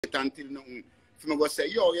wait until nothing. If I go say,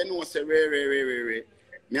 yo, you know, say, Ray.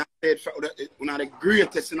 Me I said, one of the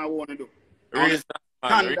greatest thing I want to do.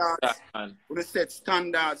 Standards, we set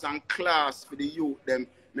standards and class for the youth. Them,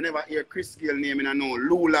 I never hear Chris Gayle name, and I know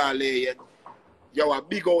Lula Lay yet. You a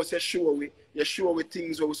big house, you show we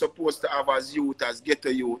things we're supposed to have as youth, as ghetto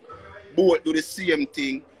youth. Both do the same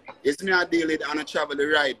thing. It's me a deal it and I travel the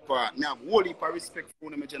right part. Me have whole heap of respect for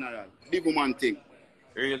them in general. Big woman thing.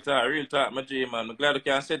 Real talk, my G, man. I'm glad you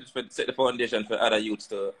can set the foundation for other youths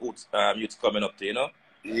coming up to, you know?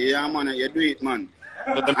 Yeah, man, you do it, man.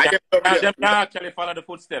 But them can actually follow the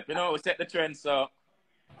footstep, you know? We set the trend, so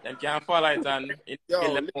them can follow it and in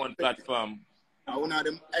their own platform. One of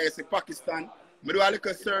them, I say Pakistan. I do a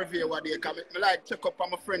little survey what they come. I like check up on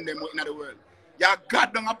my friend them in the world. Yeah,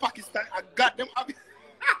 got them a Pakistan. I got them.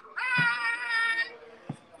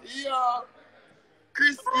 Yo,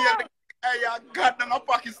 Chris Gayle, I got them a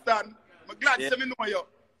Pakistan. I'm glad to me know you.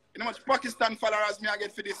 You know how much Pakistan followers me I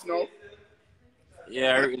get for this now?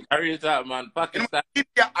 Yeah, I really talk, man. Pakistan. You know,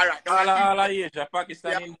 India, all right. All of Asia,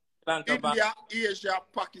 Pakistan, India, Asia,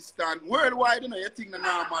 Pakistan, worldwide, you know, you think the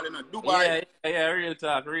normal, you know, Dubai. Yeah, real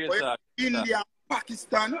talk. India,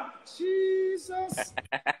 Pakistan, Jesus.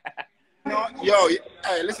 No, yo,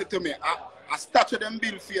 hey, listen to me. I statue them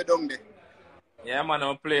bill for you down there. Yeah, man, I'm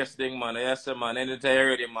a place thing, man. Yes, man. Anytime you're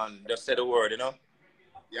ready, man, just say the word, you know?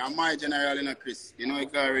 Yeah, my general, you know, Chris. You know, you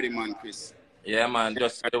got ready, man, Chris. Yeah, man,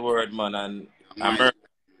 just say the word, man, and I'm ready.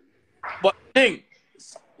 But thing,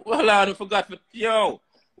 well, I forgot for yo.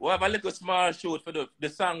 We have a little small shoot for the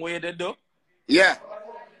song where they do. Yeah.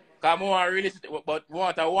 Come on, release it, but we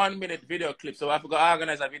want a 1 minute video clip, so I have to go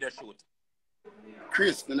organize a video shoot.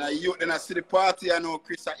 Chris, then I see the party, I know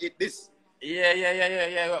Chris, I eat this. Yeah.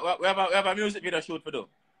 We have a music video shoot for do.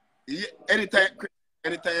 Yeah, anytime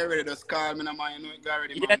you're ready, just call me, man. You know, you got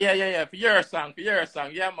ready, man. Yeah. For your song.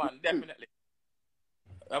 Yeah, man, definitely.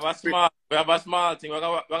 We have a small thing. We're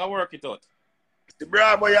gonna work it out. The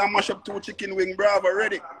Bravo, you mash up 2 chicken wing, Bravo,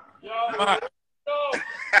 ready? Man.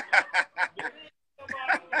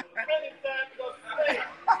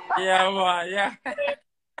 Yeah, man, yeah.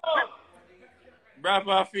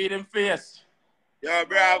 Bravo, feed him face. Yo,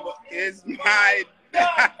 Bravo is mine.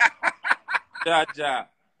 Ja.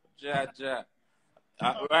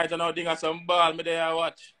 Right now, think of some ball, me there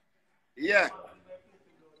watch. Yeah.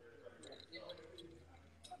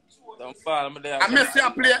 Don't fall, me there. I miss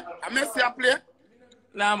you play.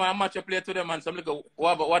 Nah, man, I match a play to them, man. Some little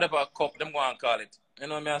whatever cup them go and call it. You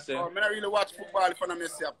know what I say? Oh, I don't really watch football if I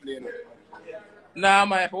miss you play. Nah,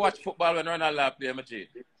 man, if I watch football when Ronaldo play, my G.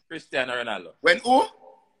 Cristiano Ronaldo. When who?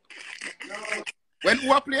 When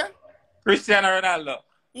who play? Cristiano Ronaldo.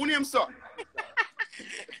 Who name so?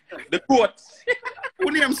 The coach.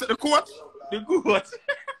 Who name so? The coach? The coach.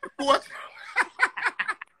 The coach?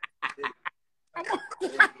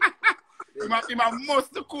 I'm a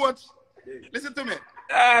most the coach. Listen to me.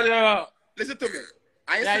 No. Listen to me.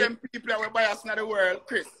 I see them people that were biased in the world,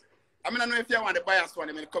 Chris. I mean, I don't know if you want the biased one.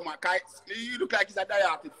 I mean, come on, you look like he's a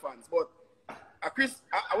die-hearted fans, but Chris,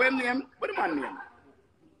 what name? What the man name?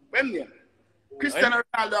 What name? Cristiano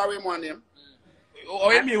Ronaldo, what one name?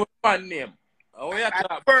 Oh, you mean what man name?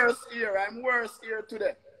 I'm worse here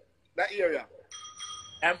today. That area.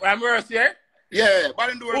 I'm worse here? Yeah,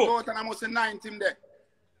 Ballon d'Or go out and I must say 9th him there.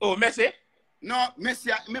 Oh, Messi? No,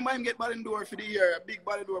 Messi, remember him get Ballon d'Or for the year, a big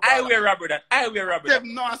Ballon d'Or. I will robbery that.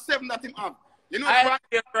 7 that him have. You know I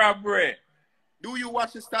will robbery. Do you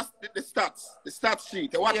watch the stats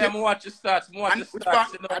sheet? You watch I watch the stats. And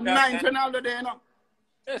 9th Ronaldo there, you know?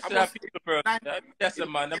 Yes,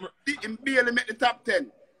 man. Him barely make the top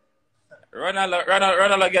 10.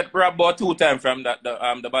 Ronaldo get robbed about 2 times from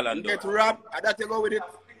the Ballon d'Or. Get robbed, I got to go with it.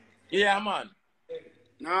 Yeah, man.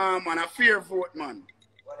 Nah, man, a fear vote, man.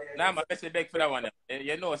 Nah, man, I say beg for that one.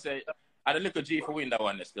 You know, say, I don't look at G for win that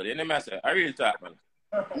one still. You know what I say? I really talk, man.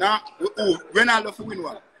 Nah, Ronaldo for win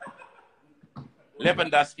one.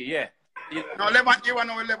 Lewandowski, yeah. No,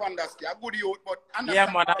 Lewandowski, a good youth, but... Yeah,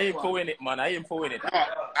 man, I aim for win it, man. No,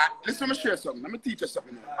 listen, let me share something. Let me teach you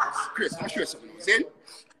something. Chris, let me share something. See?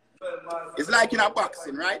 It's like in a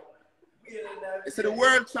boxing, right? It's the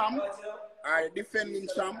world champ or the defending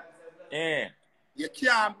champ. Yeah. You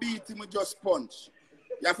can't beat him with just punch.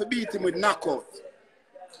 You have to beat him with knockout.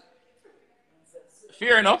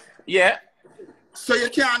 Fair enough, yeah. So you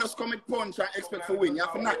can't just come with punch and expect to win. You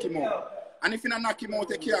have to knock him out. And if you don't knock him out,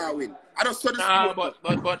 you can't win. I don't study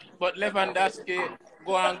but Lewandowski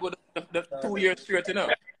go and go the 2 years straight, you know.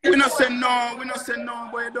 We not say no,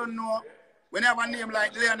 but you don't know. When you have a name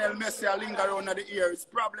like Lionel Messi or linger around the ear, it's a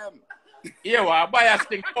problem. Yeah, well, bias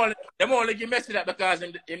thing, Them only give Messi that because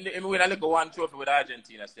him win a little one trophy with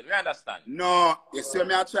Argentina still. We understand. No, you see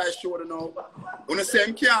me I try to show you now. When the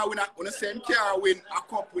same can't win a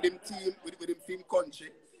cup with him team, with him team country.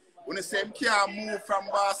 When the same can't move from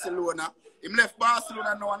Barcelona. Him left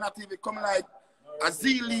Barcelona now and not even coming like a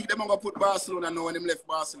Z League, them gonna put Barcelona now when him left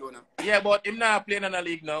Barcelona. Yeah, but him not playing in a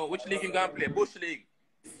league now. Which league him gonna play? Bush League.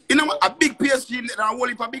 You know a big PSG and a whole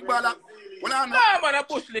heap of big baller. Well, I know. Nah, man, a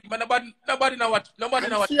Bush League, man. Nobody know what. Nobody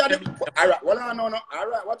know what. Alright, well I know.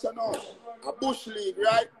 Alright, what you know? A Bush League,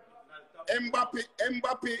 right?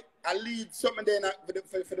 Mbappe, a lead something there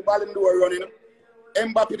for the Ballon d'Or running.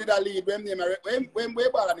 Mbappe did a lead. When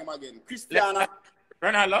ball on him again? Cristiano.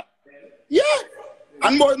 Ronaldo? Yeah.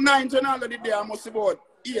 And more 9 Ronaldo did there, must about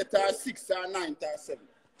 8 or 6 or 9 or 7.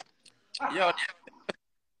 Yo,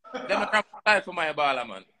 them not style for my baller,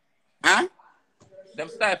 man. Huh? Them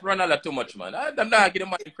style for Ronaldo too much, man. Them not give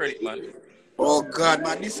them credit, man. Oh God,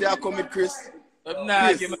 man, this year come with Chris. Them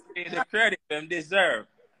not give them the credit them deserve.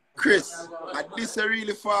 Chris, and this is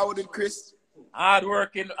really forward with Chris. Hard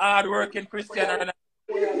working Cristiano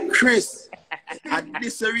Ronaldo. Chris, and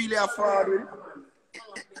this is really a forward.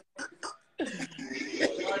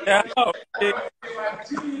 Yeah,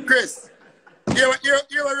 Chris, here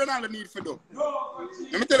what Ronaldo need for do.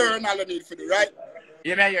 Let me tell you what Ronaldo need for do, right?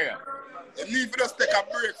 Yeah, man, yeah. They need for just take a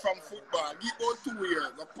break from football. Give out 2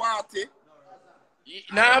 years, go party.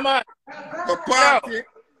 Nah, man. Go party,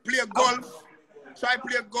 play golf, try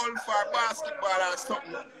play golf or basketball or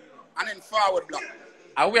something, and then forward block.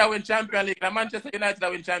 And we are win Champions League. Now Manchester United are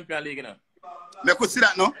win Champions League, you know. Me could see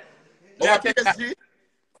that, no? Over PSG?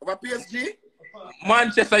 Over PSG?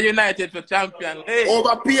 Manchester United for Champions League.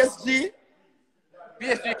 Over PSG?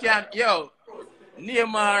 PSG can't, yo,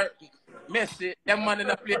 Neymar, Messi, them man in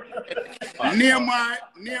the play. Neymar,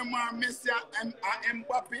 Messi, and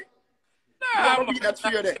Mbappe? Nah, beat that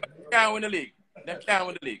three of them. Can't win the league. Them can't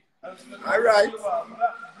win the league. All right.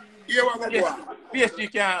 Here we go on.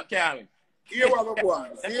 PSG can't win. Here we go on.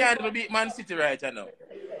 They can't even beat Man City right now.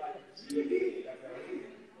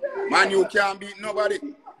 Man, you can't beat nobody.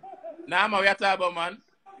 Nah, man, we are talking about, man.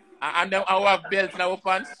 And then I have belts in our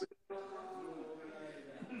pants.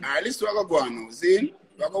 All right, listen what go on now. See?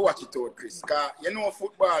 We're going to watch it out, Chris. Because you know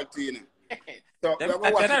football too, you know. So we're going to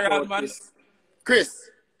watch it out, Chris. Chris,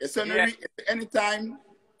 anytime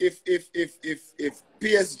if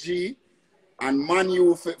PSG and Man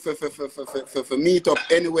U for meet up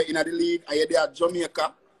anywhere in the league, are you there at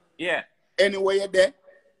Jamaica? Yeah. Anywhere you're there,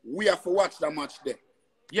 we have to watch the match there.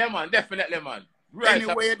 Yeah, man, definitely, man. Right.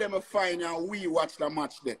 Anywhere them find and we watch the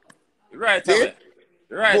match there. Right away.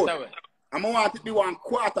 Right away. I'm going to want to do one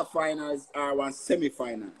quarterfinals or one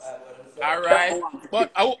semifinals. All right. But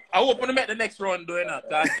I hope to make the next round, though, you know,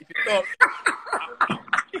 because if you don't...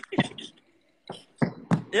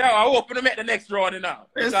 Yeah, I hope to make the next round, you know.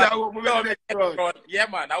 Yes, I hope to make the next round. Yeah,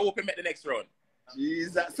 man, I hope to make the next round.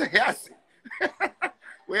 Jesus, yes.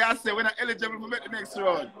 Where I say we're not eligible to make the next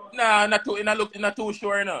round. Nah, not too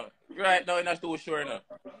sure, you know. Right now, not too sure, you know.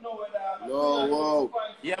 Whoa.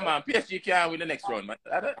 Yeah, man, PSG can't win the next round, man.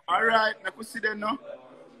 All right, I could see them now.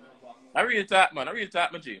 I really talk, man, my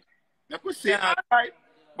G. I could see, all right.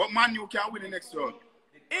 But Man U can't win the next round.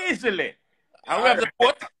 Easily. And we have the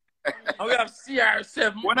boat. And we have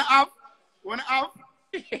CR7. Wanna have?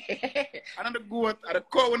 Another goat, and the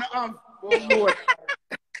cow wanna have.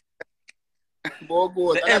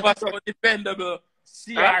 Goat. The ever so dependable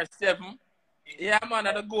CR7. Yeah, man,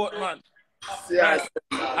 and the goat, man. CR7.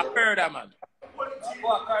 I heard that, man.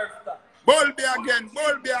 Bulby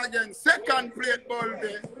again. Second plate,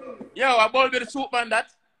 Bulby. Yo, a Bulby the soup, man,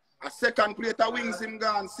 that. A second plate of wings him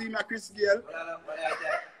gone. See me, Chris Gayle.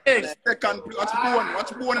 Hey. Second plate.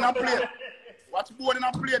 Watch bone in a plate. Watch bone in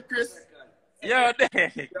a plate, Chris. Yo,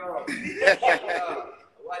 there.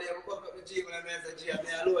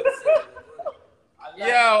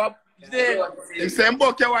 Yo, him say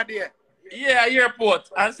Mboke what there? Yeah, airport.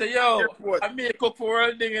 And say, yo, Airport. I make up for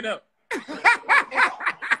world thing, you know.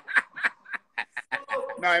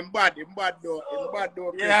 No, I'm bad though.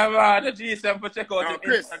 Chris. Yeah, man, the G7 for check out. Now,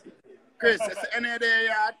 Chris, it's any day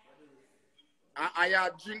yard. I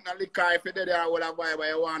drink the liquor if you there, I will have vibe.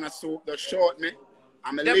 I want a soup, just short me.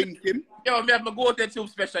 I'm a link him. Yo, me have my goated soup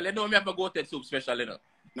special. You know, me have my goated soup special, you know.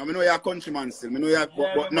 No, me know you're a countryman still. Me know you're,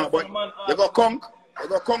 but you got conk. You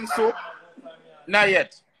got conk soup. Not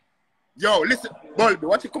yet. Yo, listen, Bulby,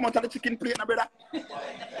 what you come out of the chicken plate now, brother? A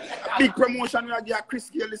big promotion we give Chris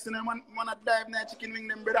Gayle, listen, man a dive now chicken wing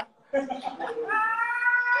them, brother.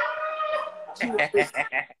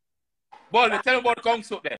 Bulby, tell me about the conk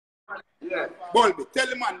soup then. Yeah. Bulby, tell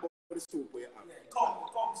the man about the soup we have.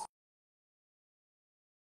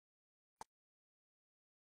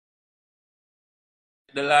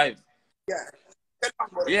 the live. Yeah. Tell them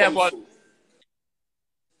about the Yeah, Kung but Soup.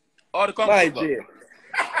 all the Kung My Soup. J.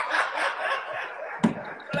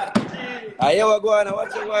 I hear what going on.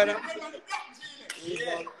 What's going on?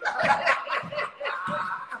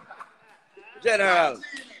 General.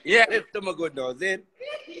 Yeah. Lift them a good now, Zin.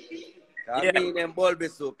 I Yeah. mean them bulby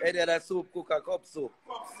soup. Any other soup, cook a cup soup.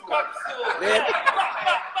 Zin?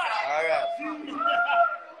 Alright.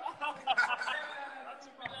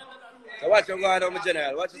 So what you going on, my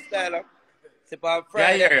General? What's your style up? Sip on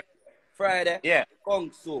Friday. Yeah. Friday. Yeah.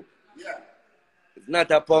 Kung soup. Yeah. It's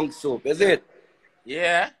not a punk soup, is it?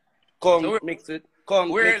 Yeah. Kung So mix it.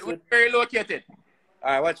 Kung mix it. where you located?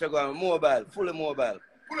 Alright, what you going? Mobile. Fully mobile.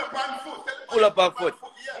 Pull up on foot. Pull up on foot.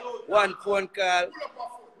 Yeah. One phone call. Pull up on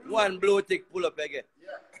foot. One blue tick pull up again.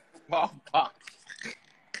 Oh,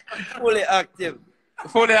 Fully active.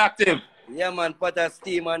 fully active. Yeah, man, put a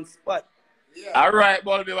steam and spot. Yeah. All right,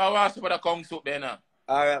 Bulby. I want to put a Kung Soup there now.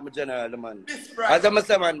 Alright, my general, man. This Friday. As I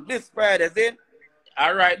say, man, this Friday, see?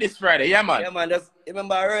 All right, this Friday. Yeah, man. Yeah, man, just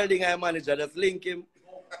remember Earlding I manager, just link him.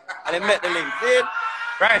 And then make the link, see?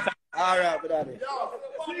 Right. Alright, brother.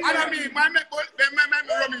 And I mean, my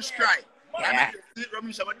Romish cry. Yeah.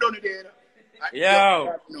 Romish, I'm done it there.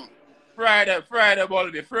 Yo. No. Friday,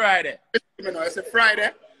 Bulby. Friday. You know, it's a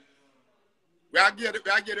Friday. We are getting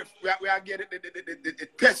the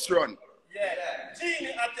test run. Yeah,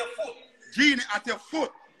 Genie at your foot. Genie at your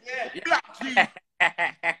foot. Yeah. Black Genie.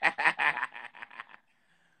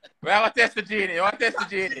 We want to test the Genie. You want to test the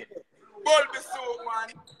Genie? Bulby soup, man.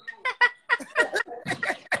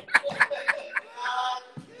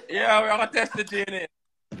 Yeah, we want to test the Genie.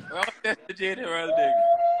 We want to test the Genie, Earlding.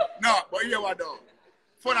 No, but here what though.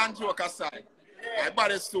 Fun and joke aside. The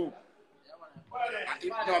body soup.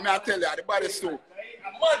 No, I tell you, the body soup.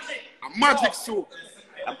 A magic soup.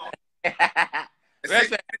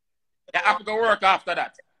 Listen, you have to go work after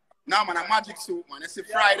that. Now, man, a magic soup, man. It's a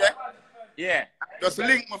Friday. Yeah. Just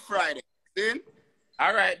link me Friday. See?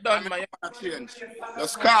 All right, done, man. Change.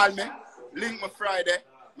 Just call me. Link me Friday.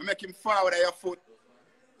 I make him forward at your foot.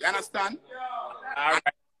 You understand? All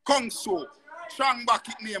right. Kung Soup. Strong back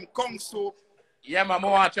it name, Kung Soup. Yeah, man, I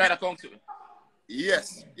want to try the Kung Soup.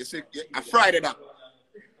 Yes. You see, a Friday that.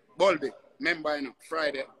 Bulby. Remember, you know,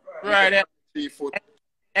 Friday. Friday. 3 foot.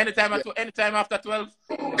 Anytime after 12? Anytime after 12.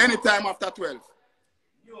 Anytime after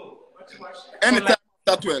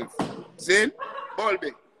 12. See?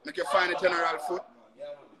 Bulby. Make you find a general foot.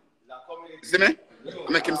 See me?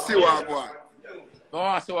 I make him see what I go on.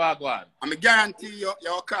 Oh, so I go on. And I guarantee you,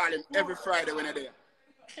 you'll call him every Friday when you're there.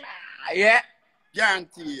 Yeah.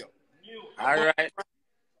 Guarantee you. All right.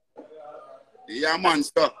 Yeah, man,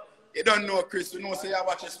 stop. You don't know Chris, you know, say you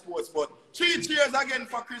watch sports, but 3 cheers again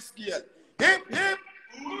for Chris Gayle. Hip, hip.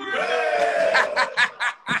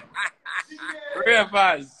 Real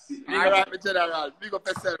fast. All right, my general. Big up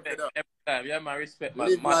yourself, you know. Every time. Yeah, man, respect, man.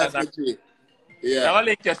 Live life with you. Yeah. I'll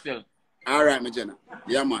link you still. All right, my general.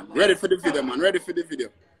 Yeah, man. Ready for the video, man. Ready for the video.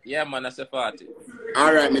 Yeah, man, that's a party.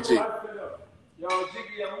 All right, my G. Yo,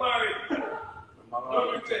 Jiggy, I'm married.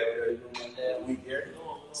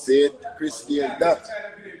 Say it, Chris Gayle, that.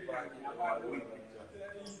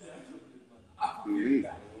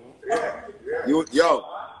 Yo,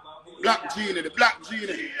 Black Genie, the Black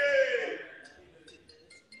Genie.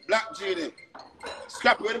 Black Genie.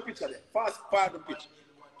 Scrap, where the picture there? Fast the picture.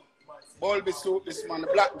 Bulby soup, this man, the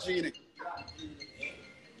Black Genie.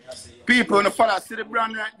 People in the follow, see the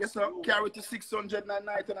brand right there, so carry to 600 and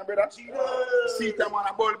night, and brother. See them on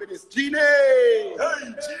a Bulby this. Genie! Hey,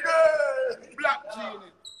 Genie! Black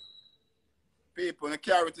Genie. People in the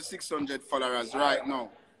carry to 600 followers right now.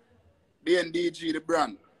 DNDG, the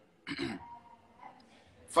brand.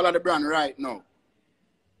 Follow the brand right now.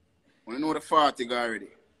 We know the 40 already.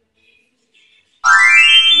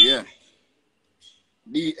 Yeah.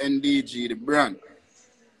 DNDG, the brand.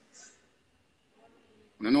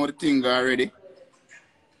 We know the thing already.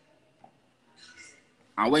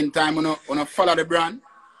 And when time we wanna follow the brand,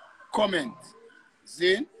 comment.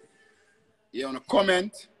 See? You wanna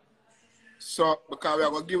comment. So because we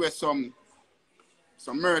are gonna give you some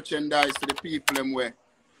merchandise to the people them way.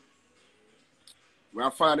 We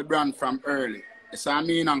are follow the brand from early. You see what I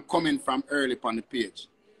mean? And comment from early on the page.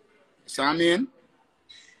 You see what I mean?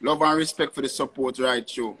 Love and respect for the support right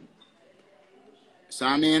through. You see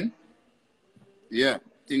what I mean? Yeah.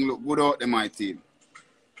 Thing look good out there, my team.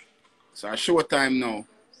 So a show time now.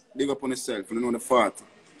 Big up on yourself. You know the 40.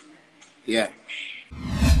 Yeah.